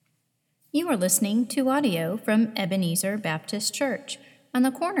You are listening to audio from Ebenezer Baptist Church on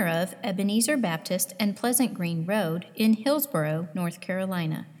the corner of Ebenezer Baptist and Pleasant Green Road in Hillsborough, North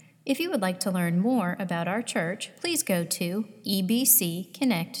Carolina. If you would like to learn more about our church, please go to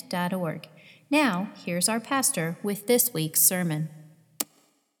ebcconnect.org. Now, here's our pastor with this week's sermon.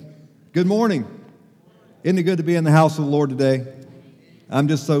 Good morning. Isn't it good to be in the house of the Lord today? I'm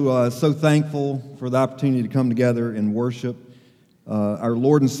just so thankful for the opportunity to come together and worship our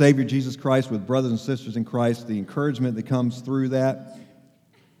Lord and Savior Jesus Christ with brothers and sisters in Christ, the encouragement that comes through that,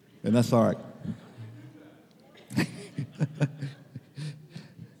 and that's all right.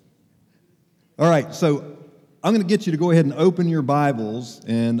 All right, so I'm going to get you to go ahead and open your Bibles,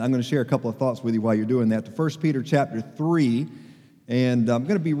 and I'm going to share a couple of thoughts with you while you're doing that. To 1 Peter chapter 3, and I'm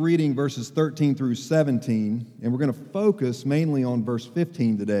going to be reading verses 13 through 17, and we're going to focus mainly on verse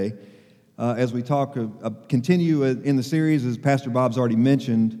 15 today as we continue in the series, as Pastor Bob's already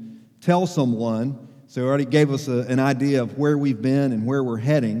mentioned, Tell Someone. So he already gave us an idea of where we've been and where we're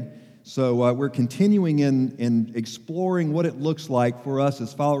heading. So we're continuing in exploring what it looks like for us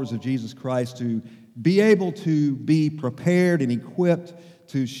as followers of Jesus Christ to be able to be prepared and equipped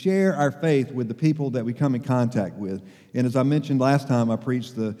to share our faith with the people that we come in contact with. And as I mentioned last time, I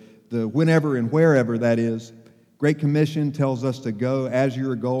preached the whenever and wherever that is. Great Commission tells us to go as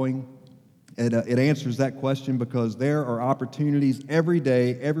you're going. It answers that question because there are opportunities every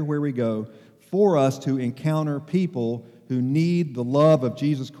day, everywhere we go, for us to encounter people who need the love of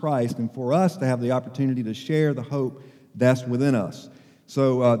Jesus Christ and for us to have the opportunity to share the hope that's within us.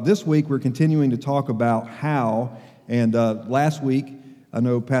 So this week we're continuing to talk about how, and last week I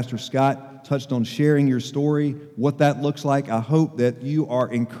know Pastor Scott touched on sharing your story, what that looks like. I hope that you are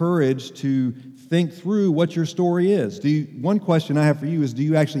encouraged to think through what your story is. One question I have for you is, do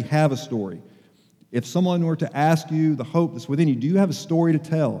you actually have a story? If someone were to ask you the hope that's within you, do you have a story to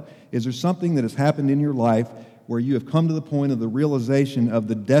tell? Is there something that has happened in your life where you have come to the point of the realization of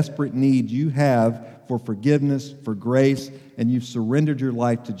the desperate need you have for forgiveness, for grace, and you've surrendered your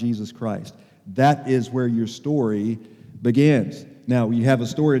life to Jesus Christ? That is where your story begins. Now, you have a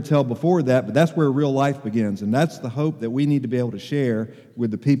story to tell before that, but that's where real life begins, and that's the hope that we need to be able to share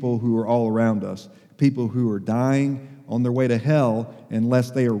with the people who are all around us, people who are dying on their way to hell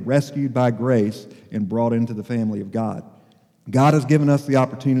unless they are rescued by grace and brought into the family of God. God has given us the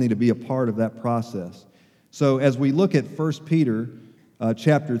opportunity to be a part of that process. So as we look at 1 Peter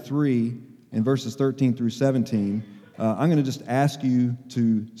chapter 3 and verses 13 through 17, I'm going to just ask you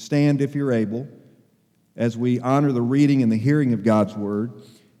to stand if you're able as we honor the reading and the hearing of God's Word.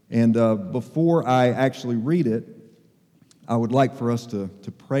 And before I actually read it, I would like for us to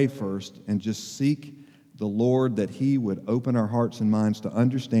pray first and just seek the Lord that He would open our hearts and minds to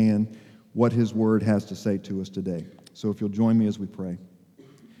understand what His Word has to say to us today. So if you'll join me as we pray.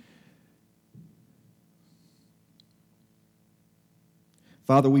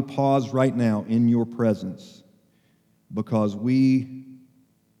 Father, we pause right now in your presence because we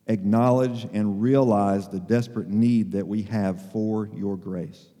acknowledge and realize the desperate need that we have for your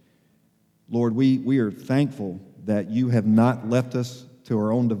grace. Lord, we are thankful that you have not left us to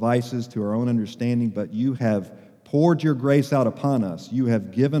our own devices, to our own understanding, but you have poured your grace out upon us. You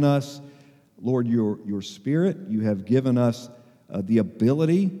have given us, Lord, your Spirit. You have given us the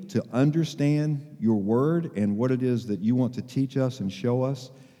ability to understand your word and what it is that you want to teach us and show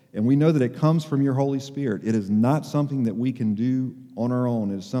us. And we know that it comes from your Holy Spirit. It is not something that we can do on our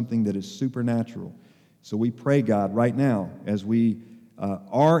own. It is something that is supernatural. So we pray, God, right now, as we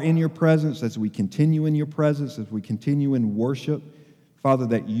are in your presence, as we continue in your presence, as we continue in worship, Father,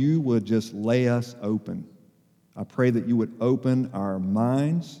 that you would just lay us open. I pray that you would open our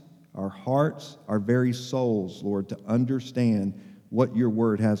minds, our hearts, our very souls, Lord, to understand what your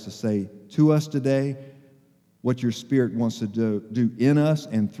word has to say to us today, what your Spirit wants to do in us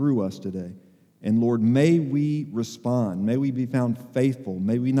and through us today. And Lord, may we respond. May we be found faithful.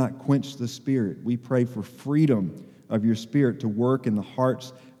 May we not quench the Spirit. We pray for freedom of your Spirit to work in the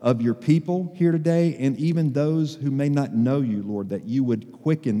hearts of your people here today, and even those who may not know you, Lord, that you would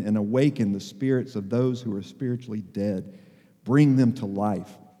quicken and awaken the spirits of those who are spiritually dead. Bring them to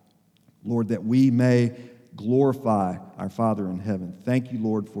life, Lord, that we may glorify our Father in heaven. Thank you,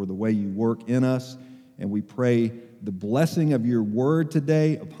 Lord, for the way you work in us, and we pray the blessing of your word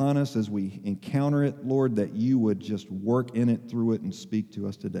today upon us as we encounter it, Lord, that you would just work in it, through it, and speak to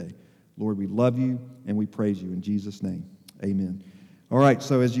us today. Lord, we love you, and we praise you in Jesus' name. Amen. All right,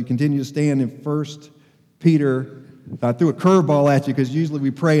 so as you continue to stand in 1 Peter, I threw a curveball at you because usually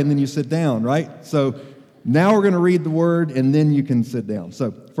we pray and then you sit down, right? So now we're going to read the word and then you can sit down.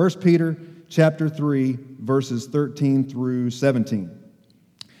 So 1 Peter chapter 3, verses 13 through 17.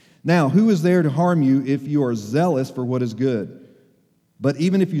 Now, who is there to harm you if you are zealous for what is good? But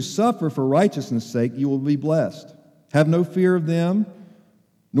even if you suffer for righteousness' sake, you will be blessed. Have no fear of them,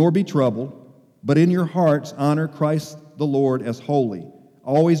 nor be troubled, but in your hearts honor Christ the Lord as holy,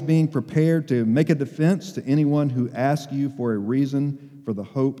 always being prepared to make a defense to anyone who asks you for a reason for the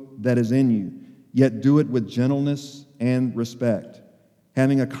hope that is in you, yet do it with gentleness and respect,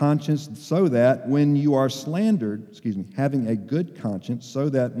 having a conscience so that when you are slandered, having a good conscience so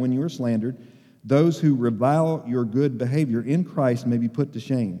that when you are slandered, those who revile your good behavior in Christ may be put to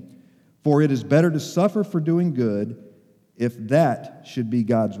shame. For it is better to suffer for doing good, if that should be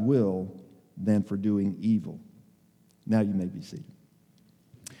God's will, than for doing evil. Now you may be seated.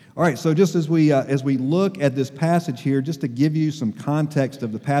 All right, so just as we look at this passage here, just to give you some context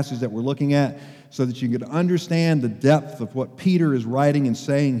of the passage that we're looking at so that you can understand the depth of what Peter is writing and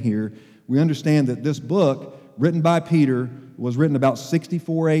saying here, we understand that this book, written by Peter, was written about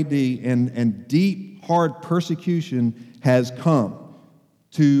 64 AD, and deep, hard persecution has come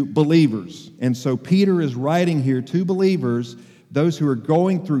to believers. And so Peter is writing here to believers, those who are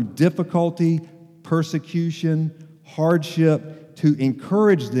going through difficulty, persecution, hardship, to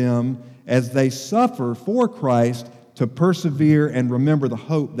encourage them as they suffer for Christ to persevere and remember the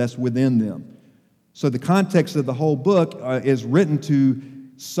hope that's within them. So the context of the whole book is written to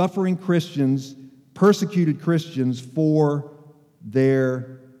suffering Christians, persecuted Christians, for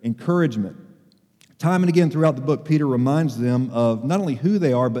their encouragement. Time and again throughout the book, Peter reminds them of not only who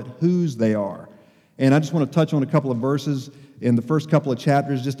they are, but whose they are. And I just want to touch on a couple of verses in the first couple of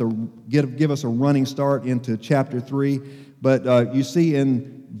chapters just to give us a running start into chapter 3. But you see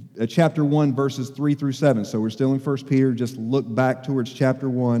in chapter 1, verses 3 through 7. So we're still in 1 Peter. Just look back towards chapter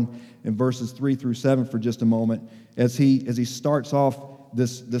 1 and verses 3 through 7 for just a moment as he starts off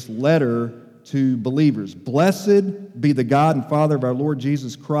this letter to believers. Blessed be the God and Father of our Lord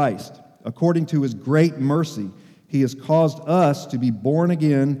Jesus Christ. According to his great mercy, he has caused us to be born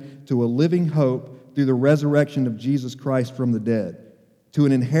again to a living hope through the resurrection of Jesus Christ from the dead, to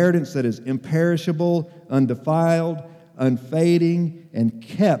an inheritance that is imperishable, undefiled, unfading, and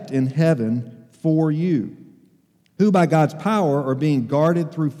kept in heaven for you, who by God's power are being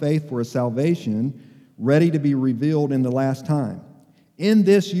guarded through faith for a salvation ready to be revealed in the last time. In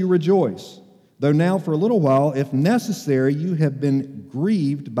this you rejoice, though now for a little while, if necessary, you have been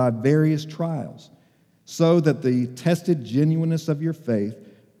grieved by various trials, so that the tested genuineness of your faith,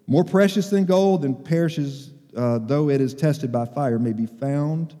 more precious than gold and perishes though it is tested by fire, may be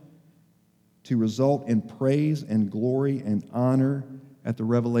found to result in praise and glory and honor at the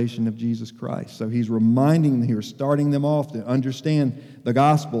revelation of Jesus Christ. So he's reminding them here, starting them off to understand the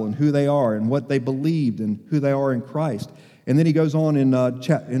gospel and who they are and what they believed and who they are in Christ. And then he goes on in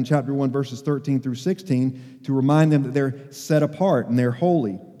chapter 1, verses 13 through 16, to remind them that they're set apart and they're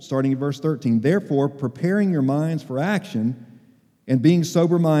holy, starting in verse 13. Therefore, preparing your minds for action and being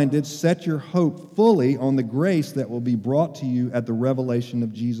sober-minded, set your hope fully on the grace that will be brought to you at the revelation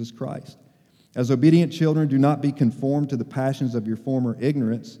of Jesus Christ. As obedient children, do not be conformed to the passions of your former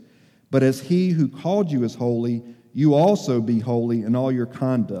ignorance, but as he who called you is holy, you also be holy in all your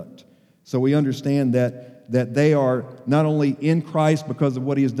conduct. So we understand that they are not only in Christ because of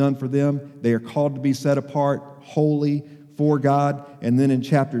what he has done for them, they are called to be set apart, holy for God. And then in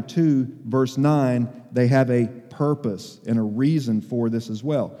chapter 2, verse 9, they have a purpose and a reason for this as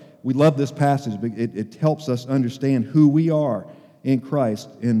well. We love this passage, but it helps us understand who we are in Christ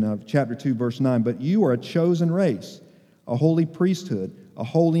in chapter 2, verse 9. But you are a chosen race, a holy priesthood, a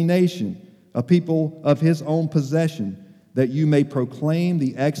holy nation, a people of his own possession, that you may proclaim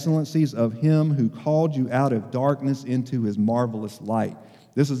the excellencies of him who called you out of darkness into his marvelous light.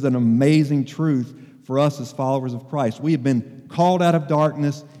 This is an amazing truth for us as followers of Christ. We have been called out of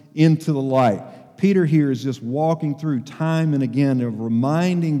darkness into the light. Peter here is just walking through time and again of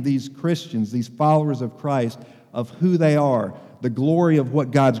reminding these Christians, these followers of Christ, of who they are, the glory of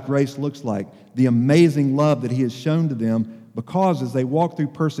what God's grace looks like, the amazing love that he has shown to them, because as they walk through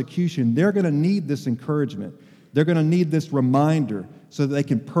persecution, they're going to need this encouragement. They're going to need this reminder so that they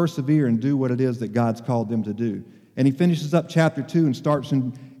can persevere and do what it is that God's called them to do. And he finishes up chapter 2 and starts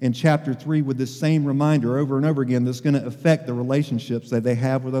in chapter 3 with this same reminder over and over again that's going to affect the relationships that they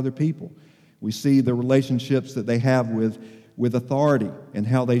have with other people. We see the relationships that they have with authority and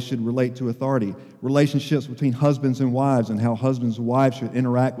how they should relate to authority. Relationships between husbands and wives and how husbands and wives should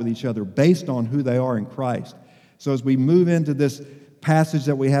interact with each other based on who they are in Christ. So as we move into this passage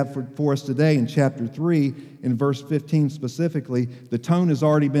that we have for us today in chapter 3, in verse 15 specifically, the tone has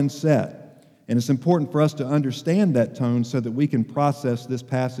already been set. And it's important for us to understand that tone so that we can process this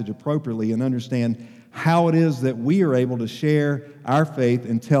passage appropriately and understand how it is that we are able to share our faith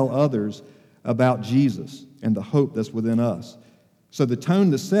and tell others about Jesus and the hope that's within us. So the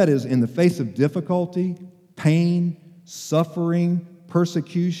tone that's set is, in the face of difficulty, pain, suffering,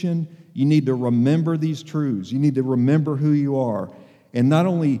 persecution, you need to remember these truths. You need to remember who you are, and not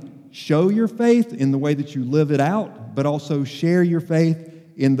only show your faith in the way that you live it out, but also share your faith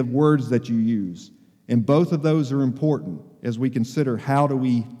in the words that you use. And both of those are important as we consider, how do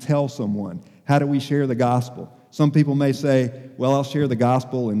we tell someone? How do we share the gospel? Some people may say, well, I'll share the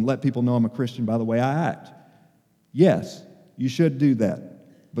gospel and let people know I'm a Christian by the way I act. Yes, you should do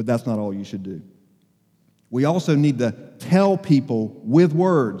that, but that's not all you should do. We also need to tell people with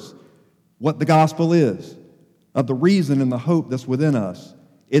words what the gospel is, of the reason and the hope that's within us.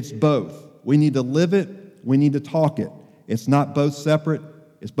 It's both. We need to live it, we need to talk it. It's not both separate,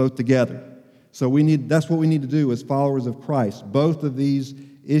 it's both together. So that's what we need to do as followers of Christ. Both of these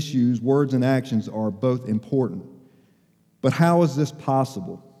issues, words and actions, are both important. But how is this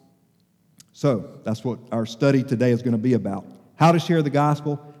possible? So that's what our study today is going to be about. How to share the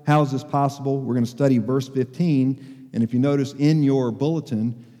gospel. How is this possible? We're going to study verse 15. And if you notice in your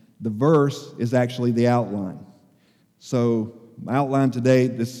bulletin, the verse is actually the outline. So my outline today,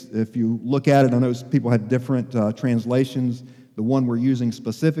 if you look at it, I know people had different translations. The one we're using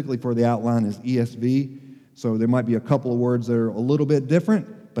specifically for the outline is ESV. So there might be a couple of words that are a little bit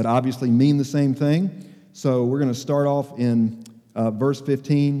different, but obviously mean the same thing. So we're going to start off in verse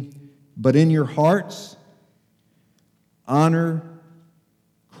 15. But in your hearts, honor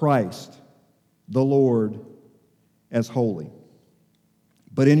Christ, the Lord, as holy.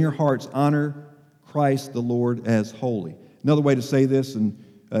 But in your hearts, honor Christ, the Lord, as holy. Another way to say this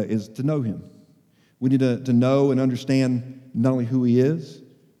is to know Him. We need to know and understand not only who He is,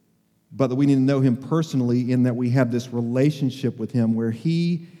 but that we need to know Him personally, in that we have this relationship with Him where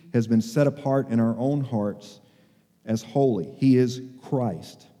He has been set apart in our own hearts as holy. He is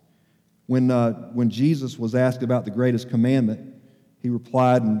Christ. When Jesus was asked about the greatest commandment, He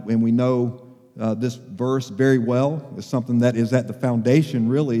replied, and we know this verse very well, is something that is at the foundation,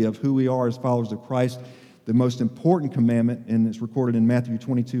 really, of who we are as followers of Christ. The most important commandment, and it's recorded in Matthew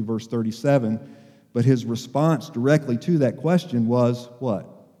 22, verse 37, but His response directly to that question was what?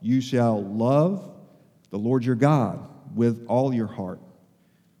 You shall love the Lord your God with all your heart,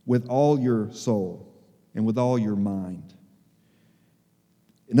 with all your soul, and with all your mind.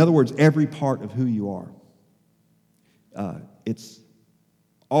 In other words, every part of who you are. It's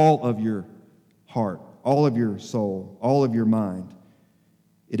all of your heart, all of your soul, all of your mind.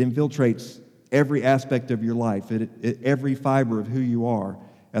 It infiltrates every aspect of your life, every fiber of who you are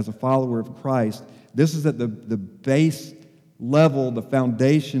as a follower of Christ. This is at the base level, the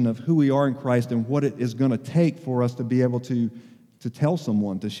foundation of who we are in Christ and what it is going to take for us to be able to tell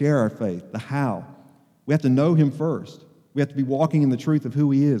someone, to share our faith, the how. We have to know Him first. We have to be walking in the truth of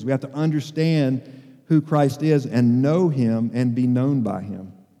who He is. We have to understand who Christ is and know Him and be known by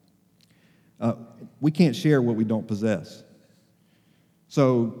Him. We can't share what we don't possess.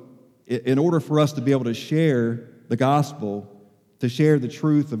 So in order for us to be able to share the gospel, to share the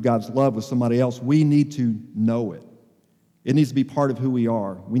truth of God's love with somebody else, we need to know it. It needs to be part of who we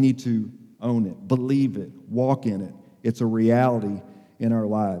are. We need to own it, believe it, walk in it. It's a reality in our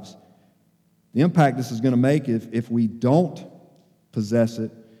lives. The impact this is going to make if we don't possess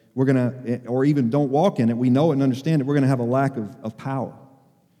it, we're going to, or even don't walk in it, we know it and understand it, we're going to have a lack of power,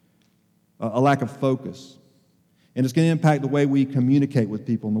 a lack of focus. And it's going to impact the way we communicate with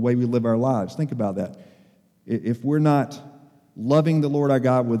people and the way we live our lives. Think about that. If we're not loving the Lord our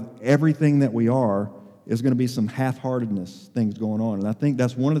God with everything that we are, there's going to be some half-heartedness things going on. And I think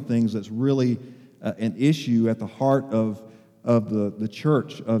that's one of the things that's really an issue at the heart of the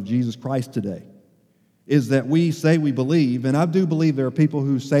church of Jesus Christ today, is that we say we believe, and I do believe there are people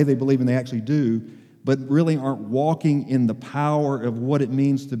who say they believe and they actually do, but really aren't walking in the power of what it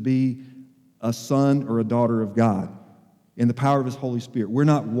means to be a son or a daughter of God, in the power of His Holy Spirit. We're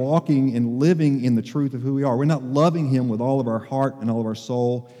not walking and living in the truth of who we are. We're not loving Him with all of our heart and all of our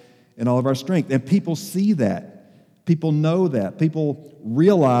soul and all of our strength. And people see that. People know that. People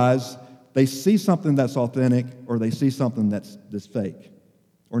realize they see something that's authentic, or they see something that's fake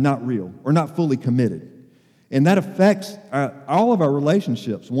or not real or not fully committed. And that affects all of our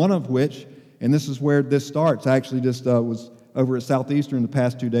relationships, one of which, and this is where this starts, I actually just was over at Southeastern the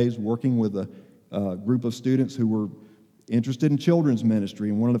past 2 days working with a group of students who were interested in children's ministry.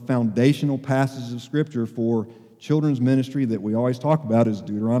 And one of the foundational passages of Scripture for children's ministry that we always talk about is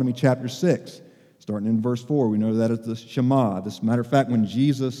Deuteronomy chapter 6, starting in verse 4. We know that it's the Shema. As a matter of fact, when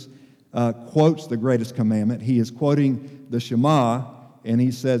Jesus quotes the greatest commandment, He is quoting the Shema and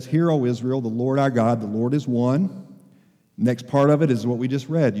he says, "Hear, O Israel, the Lord our God, the Lord is one." Next part of it is what we just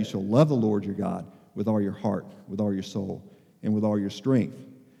read. You shall love the Lord your God with all your heart, with all your soul, and with all your strength.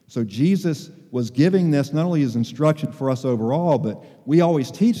 So Jesus was giving this not only as instruction for us overall, but we always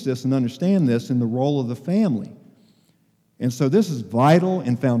teach this and understand this in the role of the family. And so this is vital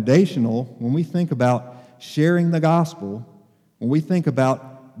and foundational when we think about sharing the gospel, when we think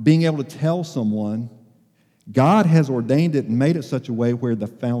about being able to tell someone. God has ordained it and made it such a way where the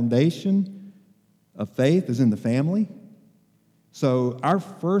foundation of faith is in the family. So our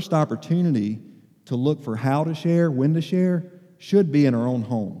first opportunity to look for how to share, when to share, should be in our own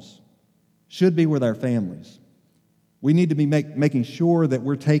homes, should be with our families. We need to be making sure that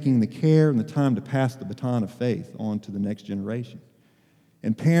we're taking the care and the time to pass the baton of faith on to the next generation.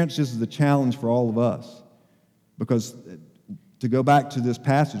 And parents, this is a challenge for all of us, because to go back to this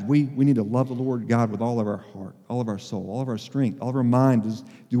passage, we need to love the Lord God with all of our heart, all of our soul, all of our strength, all of our mind.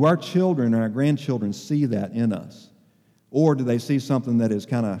 Do our children and our grandchildren see that in us? Or do they see something that is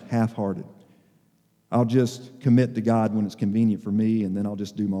kind of half-hearted? I'll just commit to God when it's convenient for me, and then I'll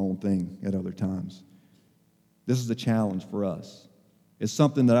just do my own thing at other times. This is a challenge for us. It's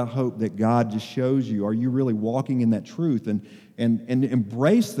something that I hope that God just shows you. Are you really walking in that truth? And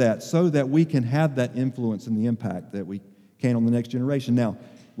embrace that so that we can have that influence and the impact that we can on the next generation. Now,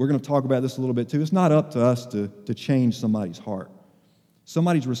 we're going to talk about this a little bit too. It's not up to us to change somebody's heart.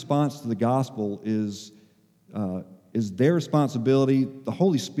 Somebody's response to the gospel is their responsibility. The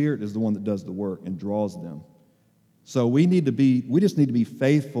Holy Spirit is the one that does the work and draws them. So we just need to be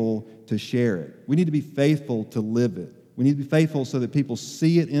faithful to share it. We need to be faithful to live it. We need to be faithful so that people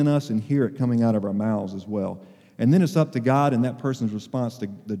see it in us and hear it coming out of our mouths as well. And then it's up to God and that person's response to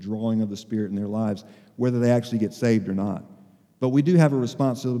the drawing of the Spirit in their lives, whether they actually get saved or not. But we do have a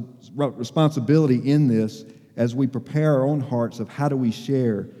responsibility in this as we prepare our own hearts of how do we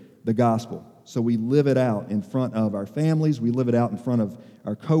share the gospel. So we live it out in front of our families, we live it out in front of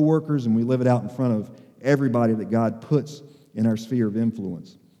our coworkers, and we live it out in front of everybody that God puts in our sphere of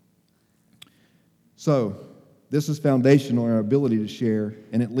influence. So this is foundational in our ability to share,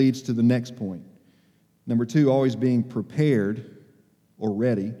 and it leads to the next point. Number 2, always being prepared or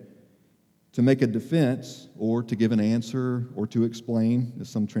ready to make a defense or to give an answer or to explain, as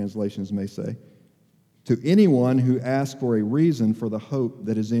some translations may say, to anyone who asks for a reason for the hope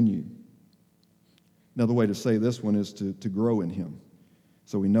that is in you. Another way to say this one is to grow in Him.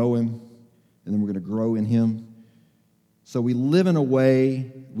 So we know Him, and then we're going to grow in Him. So we live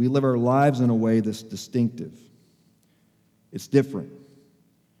our lives in a way that's distinctive. It's different.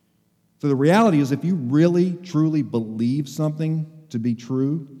 So the reality is, if you really, truly believe something to be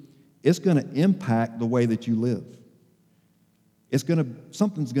true, it's going to impact the way that you live.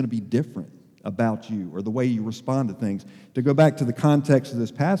 Something's going to be different about you or the way you respond to things. To go back to the context of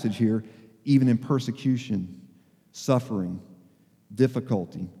this passage here, even in persecution, suffering,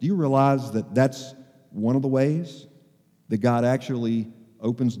 difficulty, do you realize that that's one of the ways that God actually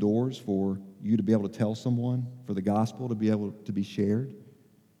opens doors for you to be able to tell someone, for the gospel to be able to be shared?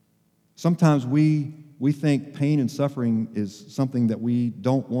 Sometimes we think pain and suffering is something that we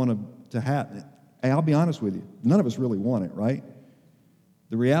don't want to have. Hey, I'll be honest with you. None of us really want it, right?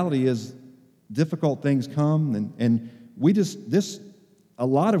 The reality is difficult things come, and a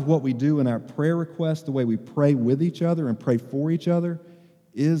lot of what we do in our prayer requests, the way we pray with each other and pray for each other,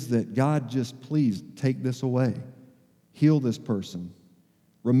 is that God, just please take this away. Heal this person.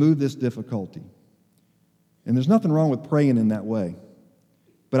 Remove this difficulty. And there's nothing wrong with praying in that way.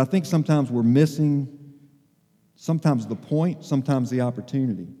 But I think sometimes we're missing sometimes the point, sometimes the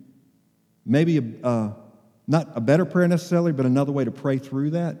opportunity. Maybe not a better prayer necessarily, but another way to pray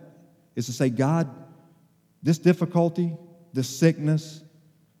through that is to say, God, this difficulty, this sickness,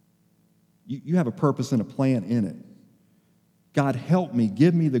 you have a purpose and a plan in it. God, help me.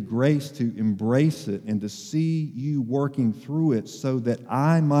 Give me the grace to embrace it and to see you working through it so that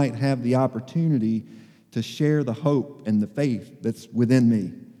I might have the opportunity to share the hope and the faith that's within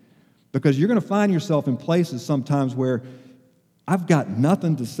me. Because you're going to find yourself in places sometimes where I've got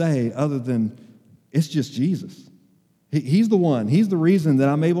nothing to say other than it's just Jesus. He's the one. He's the reason that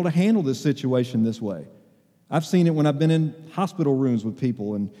I'm able to handle this situation this way. I've seen it when I've been in hospital rooms with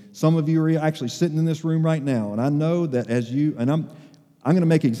people, and some of you are actually sitting in this room right now, and I know that I'm going to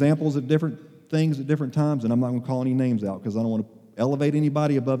make examples of different things at different times, and I'm not going to call any names out because I don't want to elevate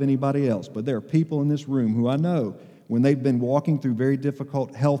anybody above anybody else, but there are people in this room who I know when they've been walking through very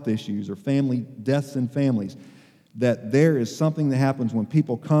difficult health issues or family deaths in families, that there is something that happens when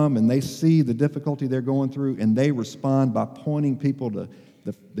people come and they see the difficulty they're going through, and they respond by pointing people to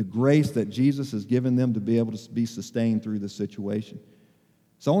the grace that Jesus has given them to be able to be sustained through this situation.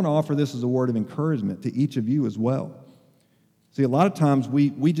 So I want to offer this as a word of encouragement to each of you as well. See, a lot of times we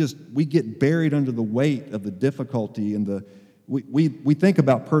get buried under the weight of the difficulty and we think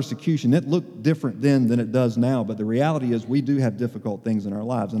about persecution. It looked different then than it does now, but the reality is we do have difficult things in our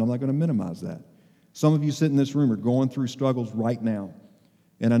lives, and I'm not going to minimize that. Some of you sitting in this room are going through struggles right now,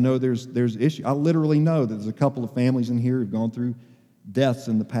 and I know there's issues. I literally know that there's a couple of families in here who've gone through deaths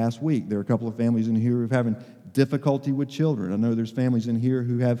in the past week. There are a couple of families in here who are having difficulty with children. I know there's families in here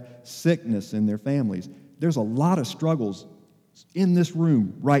who have sickness in their families. There's a lot of struggles in this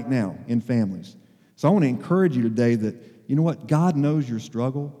room right now in families. So I want to encourage you today that, you know what? God knows your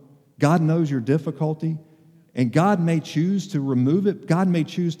struggle. God knows your difficulty. And God may choose to remove it. God may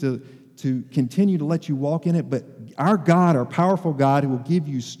choose to continue to let you walk in it. But our God, our powerful God, who will give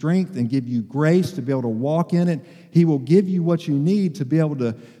you strength and give you grace to be able to walk in it, He will give you what you need to be able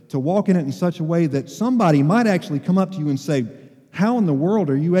to walk in it in such a way that somebody might actually come up to you and say, how in the world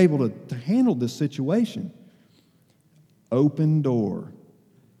are you able to handle this situation? Open door.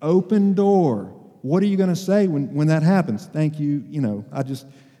 Open door. What are you going to say when that happens? Thank you. You know, I just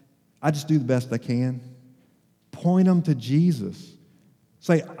do the best I can. Point them to Jesus.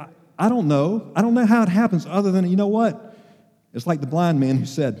 Say, I don't know. I don't know how it happens other than, you know what? It's like the blind man who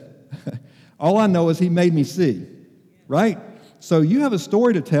said, all I know is He made me see, right? So you have a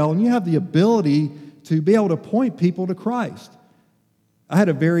story to tell, and you have the ability to be able to point people to Christ. I had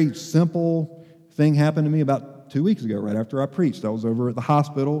a very simple thing happen to me about 2 weeks ago, right after I preached. I was over at the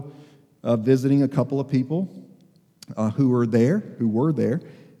hospital visiting a couple of people who were there,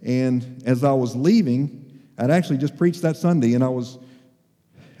 and as I was leaving, I'd actually just preached that Sunday, and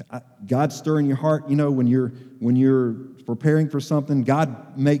God's stirring your heart. You know, when you're preparing for something,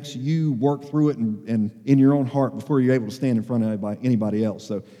 God makes you work through it and in your own heart before you're able to stand in front of anybody else.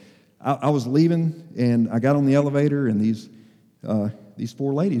 So I was leaving, and I got on the elevator, and these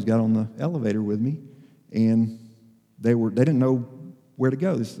 4 ladies got on the elevator with me, and they didn't know where to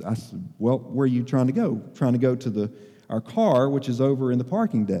go. I said, well, where are you trying to go? Trying to go to our car, which is over in the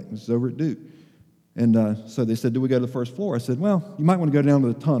parking deck. This is over at Duke. And so they said, do we go to the first floor? I said, well, you might want to go down to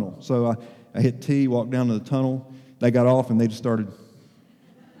the tunnel. So I hit T, walked down to the tunnel. They got off, and they just started,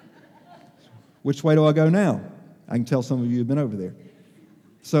 which way do I go now? I can tell some of you have been over there.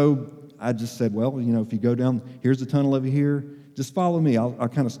 So I just said, well, you know, if you go down, here's the tunnel over here. Just follow me. I'll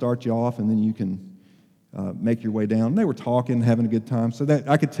kind of start you off, and then you can make your way down. And they were talking, having a good time. So that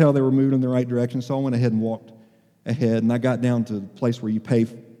I could tell they were moving in the right direction. So I went ahead and walked ahead, and I got down to the place where you pay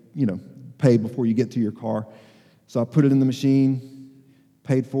before you get to your car. So I put it in the machine,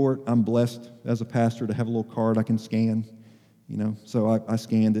 paid for it. I'm blessed as a pastor to have a little card I can scan, you know. So I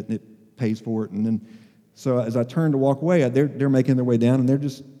scanned it, and it pays for it. And then, so as I turned to walk away, they're making their way down, and they're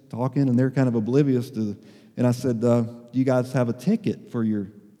just talking, and they're kind of oblivious to. And I said, do you guys have a ticket for your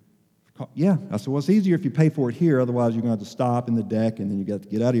car? Yeah. I said, well, it's easier if you pay for it here. Otherwise, you're going to have to stop in the deck, and then you got to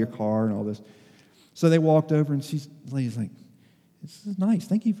get out of your car and all this. So they walked over, and the lady's like, this is nice.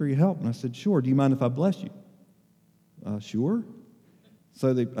 Thank you for your help. And I said, sure. Do you mind if I bless you? Sure.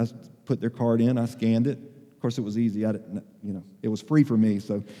 So I put their card in. I scanned it. Of course, it was easy. It was free for me,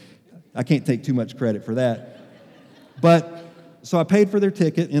 so I can't take too much credit for that. But so I paid for their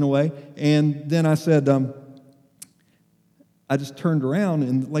ticket in a way, and then I said, I just turned around,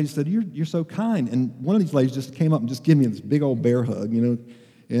 and the lady said, "You're so kind." And one of these ladies just came up and just gave me this big old bear hug, you know.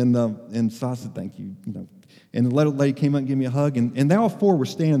 And so I said, "Thank you," you know. And the little lady came up and gave me a hug, and they all 4 were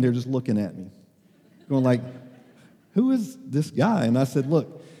standing there just looking at me, going like, who is this guy? And I said,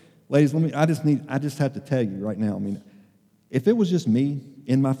 look, ladies, I just have to tell you right now, I mean, if it was just me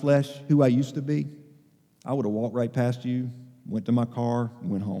in my flesh, who I used to be, I would have walked right past you, went to my car, and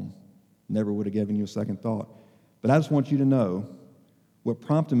went home. Never would have given you a second thought. But I just want you to know, what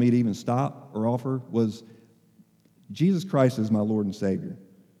prompted me to even stop or offer was Jesus Christ is my Lord and Savior.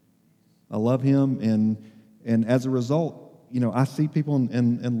 I love Him, and as a result, you know, I see people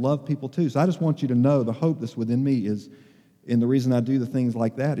and love people too. So I just want you to know the hope that's within me is, and the reason I do the things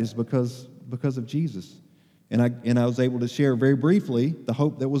like that is because of Jesus. And I was able to share very briefly the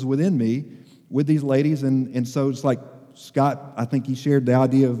hope that was within me with these ladies. And so it's like Scott, I think he shared the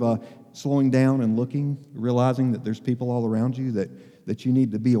idea of slowing down and looking, realizing that there's people all around you that you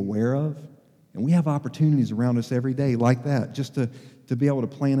need to be aware of. And we have opportunities around us every day like that, just to be able to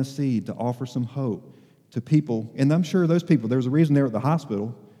plant a seed, to offer some hope to people. And I'm sure those people, there's a reason they're at the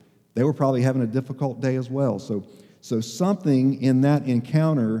hospital. They were probably having a difficult day as well. So something in that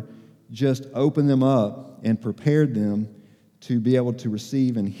encounter just opened them up and prepared them to be able to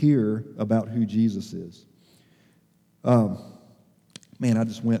receive and hear about who Jesus is. Man, I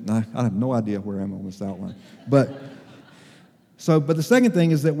just went, and I have no idea where I'm on this outline. But But the second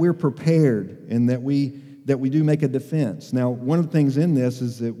thing is that we're prepared and that we do make a defense. Now, one of the things in this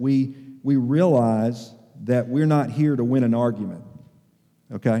is that we realize that we're not here to win an argument,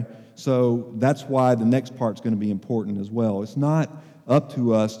 okay? So that's why the next part's going to be important as well. It's not up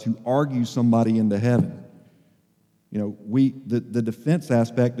to us to argue somebody into heaven. You know, the defense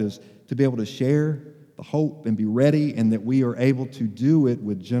aspect is to be able to share the hope and be ready, and that we are able to do it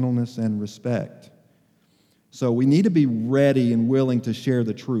with gentleness and respect. So we need to be ready and willing to share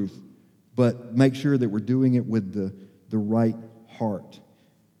the truth, but make sure that we're doing it with the right heart.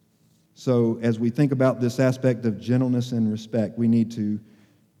 So as we think about this aspect of gentleness and respect, we need to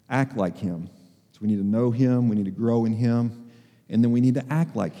act like him. So we need to know him, we need to grow in him, and then we need to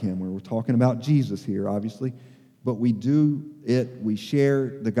act like him. We're talking about Jesus here, obviously, but we do it, we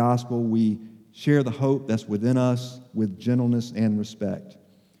share the gospel, we share the hope that's within us with gentleness and respect.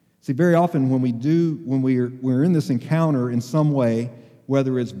 See, very often when we're in this encounter in some way,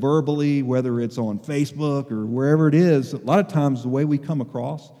 whether it's verbally, whether it's on Facebook or wherever it is, a lot of times the way we come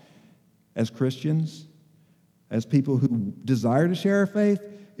across as Christians, as people who desire to share our faith,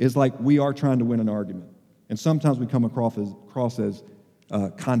 is like we are trying to win an argument. And sometimes we come across as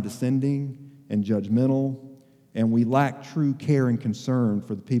condescending and judgmental, and we lack true care and concern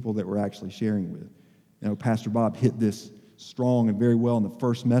for the people that we're actually sharing with. You know, Pastor Bob hit this strong and very well in the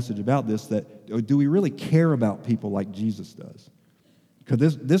first message about this, that do we really care about people like Jesus does?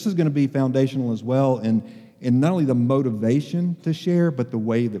 Because this is going to be foundational as well in not only the motivation to share, but the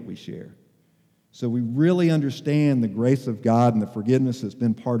way that we share. So we really understand the grace of God and the forgiveness that's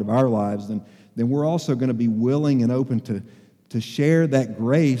been part of our lives, then we're also going to be willing and open to share that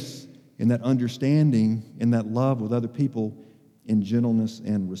grace and that understanding and that love with other people in gentleness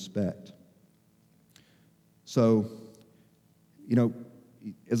and respect. So, you know,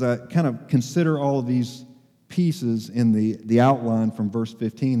 as I kind of consider all of these pieces in the outline from verse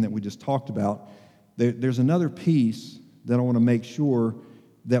 15 that we just talked about, there's another piece that I want to make sure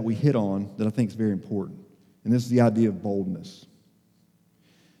that we hit on that I think is very important. And this is the idea of boldness.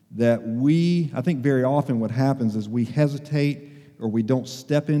 That I think very often what happens is we hesitate or we don't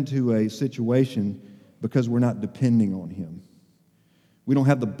step into a situation because we're not depending on him. We don't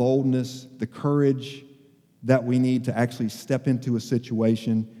have the boldness, the courage that we need to actually step into a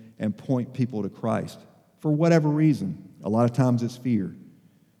situation and point people to Christ for whatever reason. A lot of times it's fear.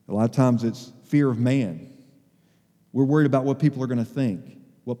 A lot of times it's fear of man. We're worried about what people are going to think,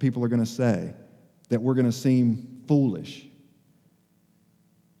 what people are going to say, that we're going to seem foolish.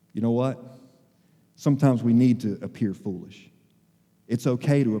 You know what? Sometimes we need to appear foolish. It's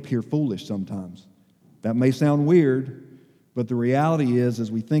okay to appear foolish sometimes. That may sound weird, but the reality is,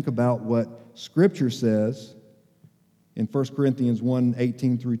 as we think about what Scripture says in 1 Corinthians 1,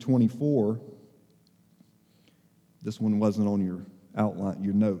 18 through 24, this one wasn't on your outline,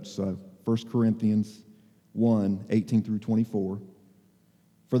 your notes, so 1 Corinthians 1, 18 through 24.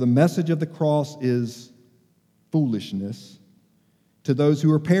 For the message of the cross is foolishness to those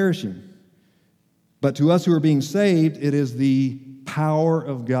who are perishing, but to us who are being saved, it is the power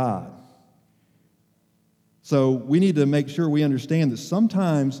of God. So we need to make sure we understand that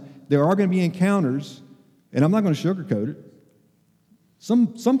sometimes there are going to be encounters, and I'm not going to sugarcoat it.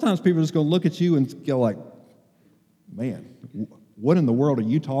 Sometimes people are just going to look at you and go like, man, what in the world are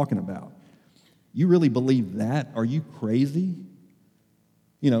you talking about? You really believe that? Are you crazy?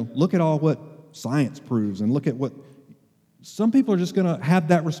 You know, look at all what science proves and look at what... Some people are just going to have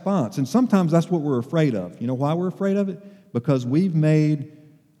that response, and sometimes that's what we're afraid of. You know why we're afraid of it? Because we've made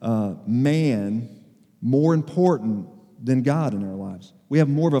man more important than God in our lives. We have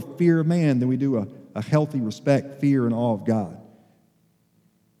more of a fear of man than we do a healthy respect, fear, and awe of God.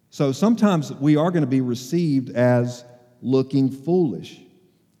 So sometimes we are going to be received as looking foolish,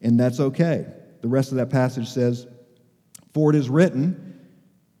 and that's okay. The rest of that passage says, for it is written,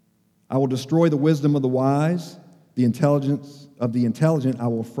 I will destroy the wisdom of the wise, the intelligence of the intelligent I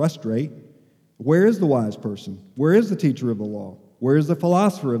will frustrate. Where is the wise person? Where is the teacher of the law? Where is the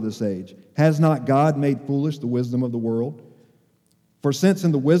philosopher of this age? Has not God made foolish the wisdom of the world? For since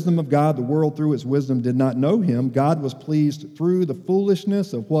in the wisdom of God the world through its wisdom did not know him, God was pleased through the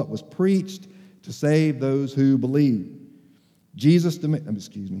foolishness of what was preached to save those who believe.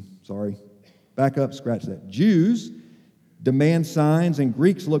 Back up, scratch that. Jews demand signs and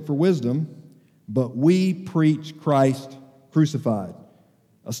Greeks look for wisdom, but we preach Christ crucified.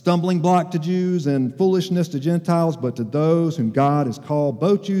 A stumbling block to Jews and foolishness to Gentiles, but to those whom God has called,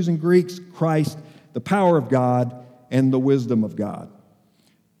 both Jews and Greeks, Christ, the power of God and the wisdom of God.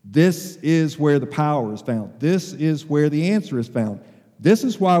 This is where the power is found. This is where the answer is found. This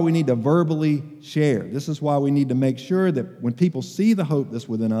is why we need to verbally share. This is why we need to make sure that when people see the hope that's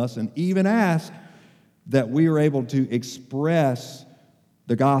within us and even ask, that we are able to express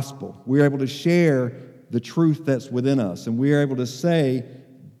the gospel. We're able to share the truth that's within us. And we are able to say,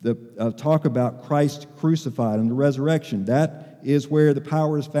 talk about Christ crucified and the resurrection. That is where the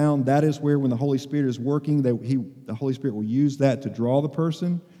power is found. That is where, when the Holy Spirit is working, the Holy Spirit will use that to draw the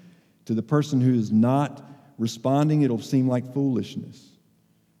person. To the person who is not responding, it'll seem like foolishness.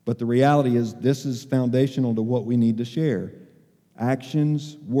 But the reality is, this is foundational to what we need to share.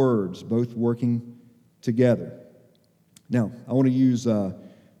 Actions, words, both working together. Now, I want to use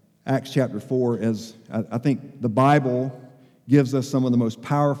Acts chapter 4 as I think the Bible gives us some of the most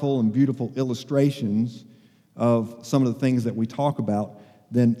powerful and beautiful illustrations of some of the things that we talk about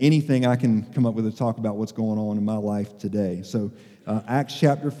than anything I can come up with to talk about what's going on in my life today. So, Acts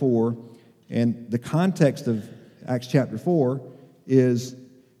chapter 4, and the context of Acts chapter 4 is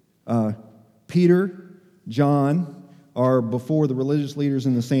Peter, John are before the religious leaders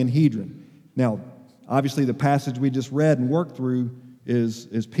in the Sanhedrin. Now, obviously, the passage we just read and worked through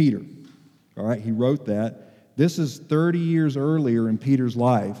is Peter. All right, he wrote that. This is 30 years earlier in Peter's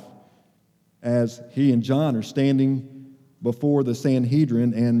life, as he and John are standing before the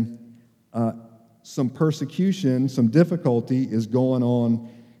Sanhedrin, and some persecution, some difficulty is going on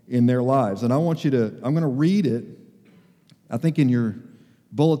in their lives. And I'm going to read it. I think in your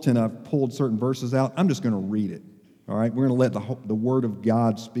bulletin I've pulled certain verses out. I'm just going to read it. All right, we're going to let the Word of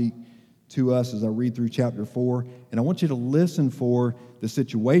God speak to us as I read through chapter 4. And I want you to listen for the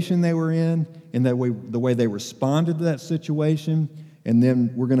situation they were in and the way they responded to that situation. And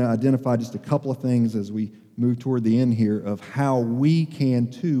then we're going to identify just a couple of things as we move toward the end here of how we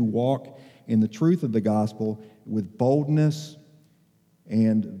can, too, walk in the truth of the gospel with boldness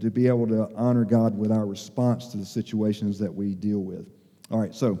and to be able to honor God with our response to the situations that we deal with. All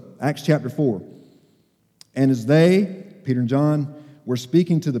right, so Acts chapter 4. And as they, Peter and John, were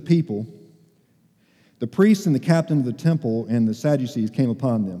speaking to the people, the priests and the captain of the temple and the Sadducees came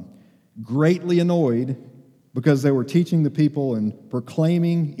upon them, greatly annoyed because they were teaching the people and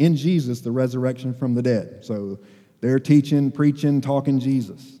proclaiming in Jesus the resurrection from the dead. So they're teaching, preaching, talking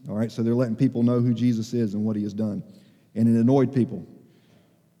Jesus. All right, so they're letting people know who Jesus is and what he has done. And it annoyed people.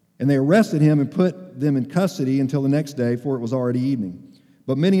 And they arrested him and put them in custody until the next day, for it was already evening.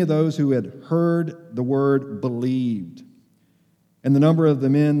 But many of those who had heard the word believed. And the number of the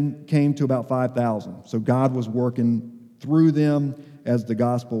men came to about 5,000. So God was working through them as the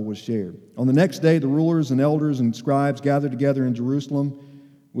gospel was shared. On the next day, the rulers and elders and scribes gathered together in Jerusalem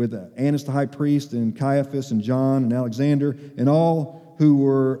with Annas the high priest and Caiaphas and John and Alexander and all who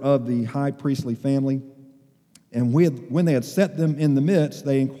were of the high priestly family. And when they had set them in the midst,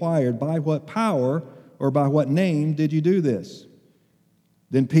 they inquired, by what power or by what name did you do this?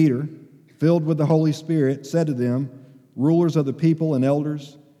 Then Peter, filled with the Holy Spirit, said to them, rulers of the people and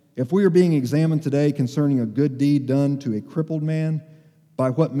elders, if we are being examined today concerning a good deed done to a crippled man, by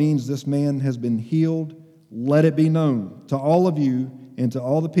what means this man has been healed, let it be known to all of you and to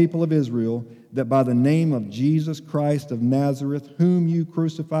all the people of Israel that by the name of Jesus Christ of Nazareth, whom you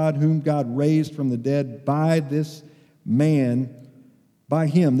crucified, whom God raised from the dead, by him,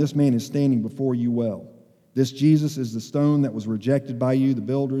 this man is standing before you well. This Jesus is the stone that was rejected by you, the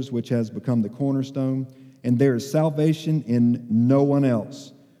builders, which has become the cornerstone. And there is salvation in no one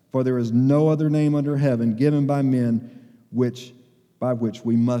else. For there is no other name under heaven given by men by which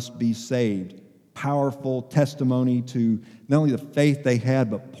we must be saved. Powerful testimony to not only the faith they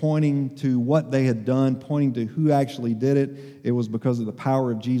had, but pointing to what they had done, pointing to who actually did it. It was because of the power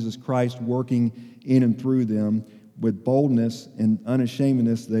of Jesus Christ working in and through them. With boldness and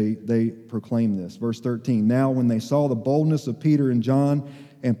unashamedness, they proclaimed this. Verse 13, now when they saw the boldness of Peter and John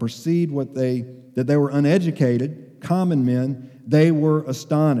and perceived that they were uneducated, common men, they were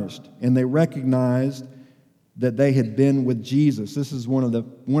astonished, and they recognized that they had been with Jesus. This is one of the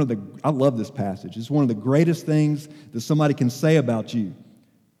I love this passage. It's one of the greatest things that somebody can say about you.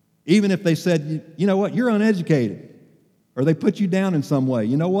 Even if they said, you know what, you're uneducated, or they put you down in some way.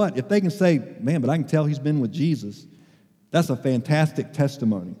 You know what? If they can say, man, but I can tell he's been with Jesus, that's a fantastic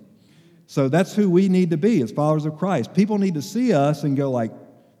testimony. So that's who we need to be as followers of Christ. People need to see us and go like,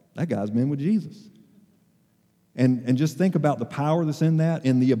 that guy's been with Jesus. And just think about the power that's in that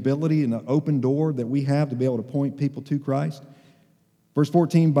and the ability and the open door that we have to be able to point people to Christ. Verse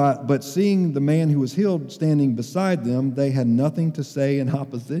 14, but seeing the man who was healed standing beside them, they had nothing to say in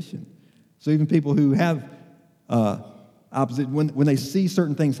opposition. So even people who have opposite, when they see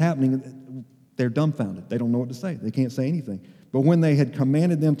certain things happening, they're dumbfounded. They don't know what to say. They can't say anything. But when they had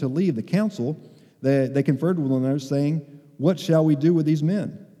commanded them to leave the council, they conferred with one another, saying, what shall we do with these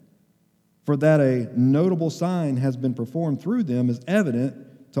men? For that a notable sign has been performed through them is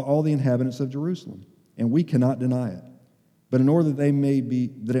evident to all the inhabitants of Jerusalem, and we cannot deny it. But in order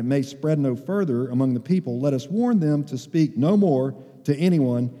that it may spread no further among the people, let us warn them to speak no more to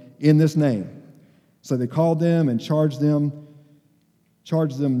anyone in this name. So they called them and charged them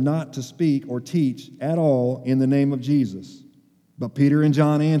not to speak or teach at all in the name of Jesus. But Peter and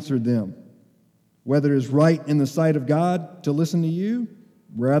John answered them, whether it is right in the sight of God to listen to you,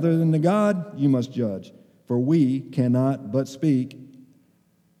 rather than to God, you must judge. For we cannot but speak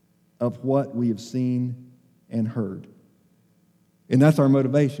of what we have seen and heard. And that's our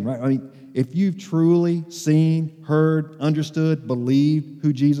motivation, right? I mean, if you've truly seen, heard, understood, believed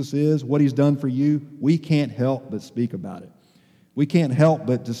who Jesus is, what he's done for you, we can't help but speak about it. We can't help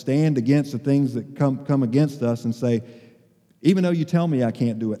but to stand against the things that come against us and say, even though you tell me I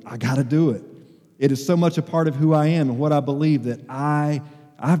can't do it, I got to do it. It is so much a part of who I am and what I believe that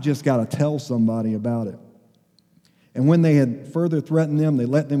I've just got to tell somebody about it. And when they had further threatened them, they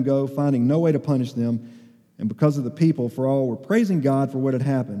let them go, finding no way to punish them. And because of the people, for all were praising God for what had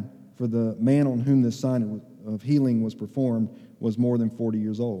happened, for the man on whom this sign of healing was performed was more than 40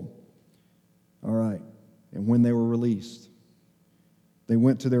 years old. All right. And when they were released, they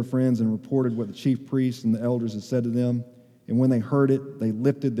went to their friends and reported what the chief priests and the elders had said to them. And when they heard it, they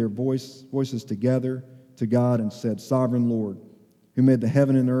lifted their voices together to God and said, Sovereign Lord, who made the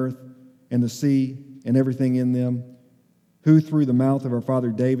heaven and earth and the sea and everything in them, who through the mouth of our father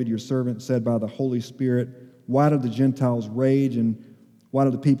David, your servant, said by the Holy Spirit, why do the Gentiles rage and why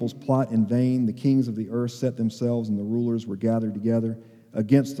do the peoples plot in vain? The kings of the earth set themselves and the rulers were gathered together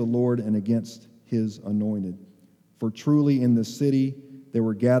against the Lord and against his anointed. For truly in the city they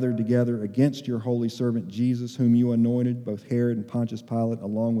were gathered together against your holy servant Jesus, whom you anointed, both Herod and Pontius Pilate,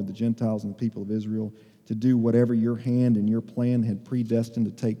 along with the Gentiles and the people of Israel, to do whatever your hand and your plan had predestined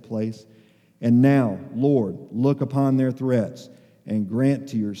to take place. And now, Lord, look upon their threats and grant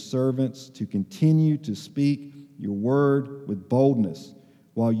to your servants to continue to speak your word with boldness,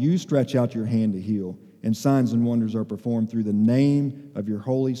 while you stretch out your hand to heal, and signs and wonders are performed through the name of your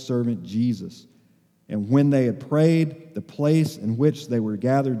holy servant Jesus. And when they had prayed, the place in which they were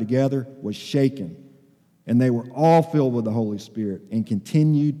gathered together was shaken, and they were all filled with the Holy Spirit and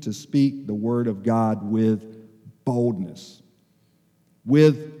continued to speak the word of God with boldness.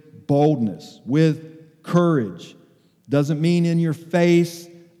 With boldness, with courage. Doesn't mean in your face,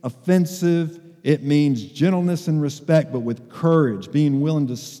 offensive. It means gentleness and respect, but with courage, being willing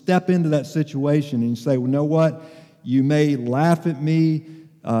to step into that situation and say, well, you know what? You may laugh at me.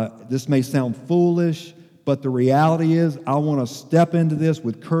 This may sound foolish, but the reality is I want to step into this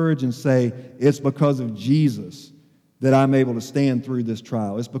with courage and say, it's because of Jesus that I'm able to stand through this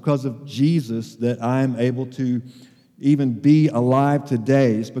trial. It's because of Jesus that I'm able to even be alive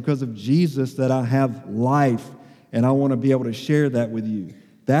today. It's because of Jesus that I have life, and I want to be able to share that with you.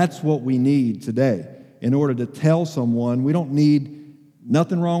 That's what we need today in order to tell someone. We don't need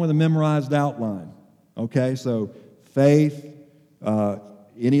nothing wrong with a memorized outline, okay? So faith,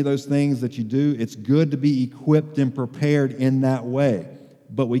 any of those things that you do, it's good to be equipped and prepared in that way.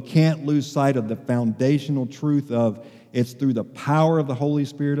 But we can't lose sight of the foundational truth of it's through the power of the Holy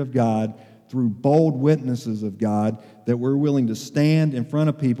Spirit of God, through bold witnesses of God, that we're willing to stand in front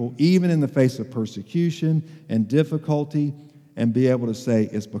of people, even in the face of persecution and difficulty, and be able to say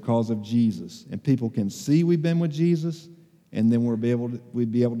it's because of Jesus. And people can see we've been with Jesus, and then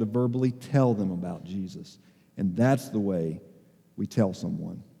we'd be able to verbally tell them about Jesus. And that's the way we tell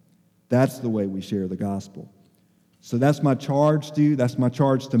someone. That's the way we share the gospel. So that's my charge to you. That's my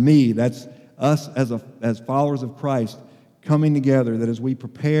charge to me. That's us as followers of Christ coming together, that as we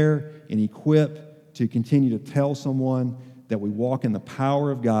prepare and equip to continue to tell someone, that we walk in the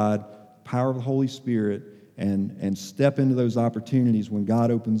power of God, power of the Holy Spirit, and step into those opportunities when God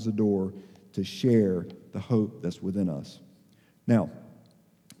opens the door to share the hope that's within us. Now,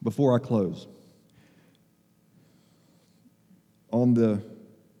 before I close, on the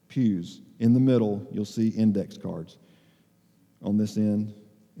pews, in the middle, you'll see index cards on this end,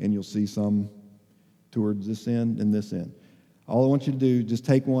 and you'll see some towards this end and this end. All I want you to do, just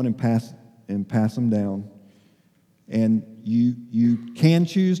take one and pass them down. And you can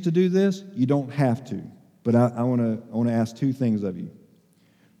choose to do this. You don't have to. But I want to ask two things of you.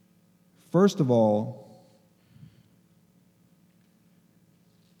 First of all,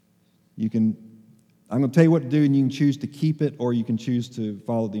 I'm going to tell you what to do, and you can choose to keep it or you can choose to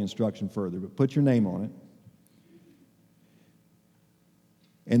follow the instruction further. But put your name on it.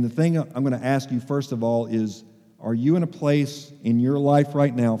 And the thing I'm going to ask you first of all is, are you in a place in your life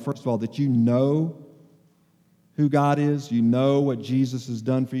right now, first of all, that you know who God is. You know what Jesus has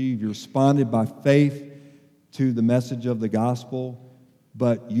done for you. You've responded by faith to the message of the gospel.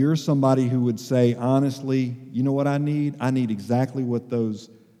 But you're somebody who would say, honestly, you know what I need? I need exactly what those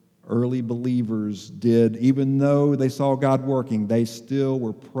early believers did. Even though they saw God working, they still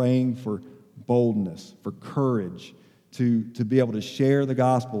were praying for boldness, for courage, to be able to share the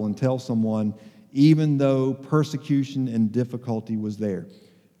gospel and tell someone, even though persecution and difficulty was there.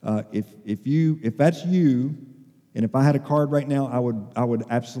 If that's you, and if I had a card right now, I would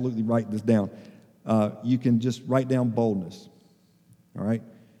absolutely write this down. You can just write down boldness. All right?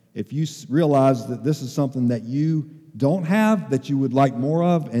 If you realize that this is something that you don't have, that you would like more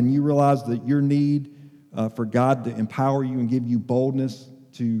of, and you realize that your need for God to empower you and give you boldness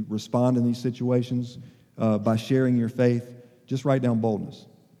to respond in these situations by sharing your faith, just write down boldness.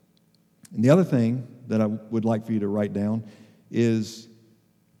 And the other thing that I would like for you to write down is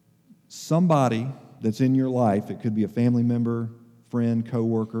somebody that's in your life. It could be a family member, friend,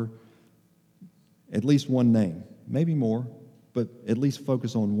 coworker, at least one name, maybe more, but at least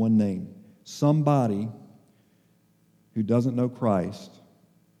focus on one name. Somebody who doesn't know Christ,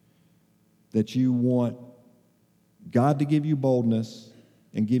 that you want God to give you boldness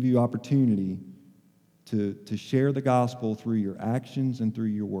and give you opportunity to share the gospel through your actions and through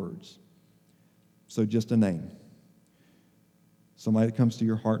your words. So just a name. Somebody that comes to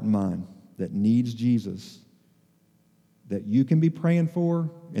your heart and mind that needs Jesus, that you can be praying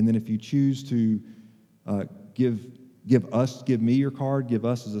for, and then if you choose to give me your card, give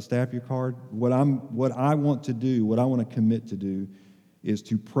us as a staff your card. What I want to commit to do is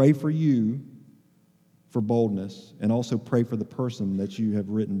to pray for you for boldness, and also pray for the person that you have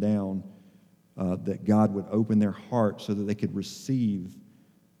written down, that God would open their heart so that they could receive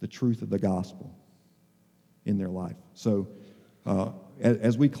the truth of the gospel in their life. So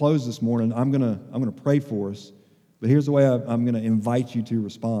as we close this morning, I'm gonna pray for us, but here's the way I'm gonna invite you to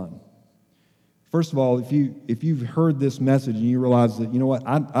respond. First of all, if you've heard this message and you realize that, you know what,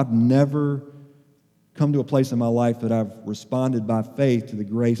 I've never come to a place in my life that I've responded by faith to the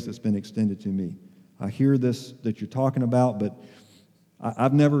grace that's been extended to me. I hear this that you're talking about, but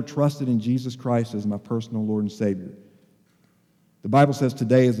I've never trusted in Jesus Christ as my personal Lord and Savior. The Bible says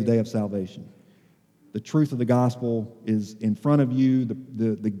today is the day of salvation. The truth of the gospel is in front of you.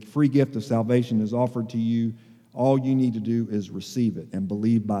 The free gift of salvation is offered to you. All you need to do is receive it and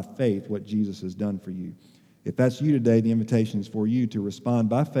believe by faith what Jesus has done for you. If that's you today, the invitation is for you to respond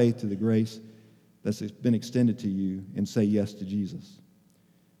by faith to the grace that's been extended to you and say yes to Jesus.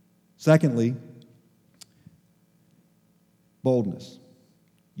 Secondly, boldness.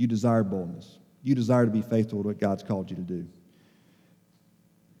 You desire boldness. You desire to be faithful to what God's called you to do.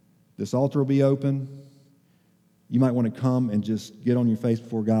 This altar will be open. You might want to come and just get on your face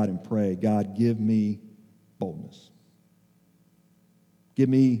before God and pray, God, give me boldness. Give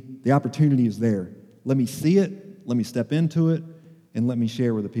me, the opportunity is there. Let me see it, let me step into it, and let me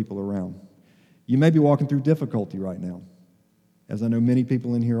share with the people around. You may be walking through difficulty right now, as I know many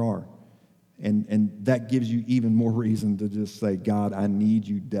people in here are. And that gives you even more reason to just say, God, I need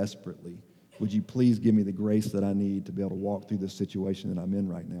you desperately. Would you please give me the grace that I need to be able to walk through this situation that I'm in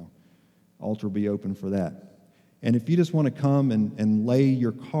right now? Altar will be open for that. And if you just want to come and lay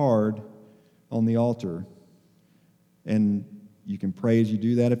your card on the altar, and you can pray as you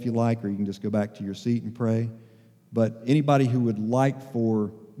do that if you like, or you can just go back to your seat and pray. But anybody who would like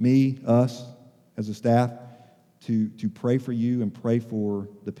for me, us, as a staff, to pray for you and pray for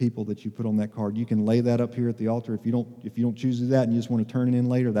the people that you put on that card, you can lay that up here at the altar. If you don't choose to do that and you just want to turn it in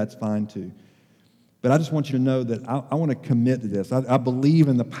later, that's fine too. But I just want you to know that I want to commit to this. I believe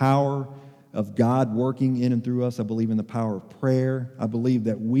in the power of God working in and through us. I believe in the power of prayer. I believe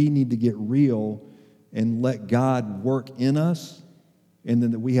that we need to get real and let God work in us, and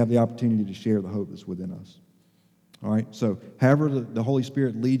then that we have the opportunity to share the hope that's within us. All right? So however the Holy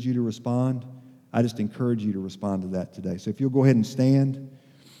Spirit leads you to respond, I just encourage you to respond to that today. So if you'll go ahead and stand,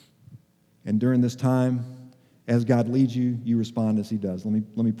 and during this time, as God leads you, you respond as He does.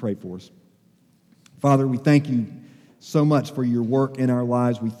 Let me pray for us. Father, we thank you so much for your work in our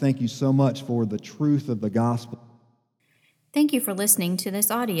lives. We thank you so much for the truth of the gospel. Thank you for listening to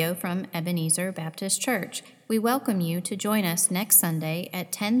this audio from Ebenezer Baptist Church. We welcome you to join us next Sunday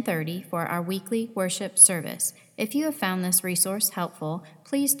at 10:30 for our weekly worship service. If you have found this resource helpful,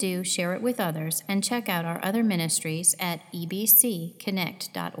 please do share it with others and check out our other ministries at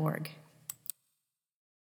ebcconnect.org.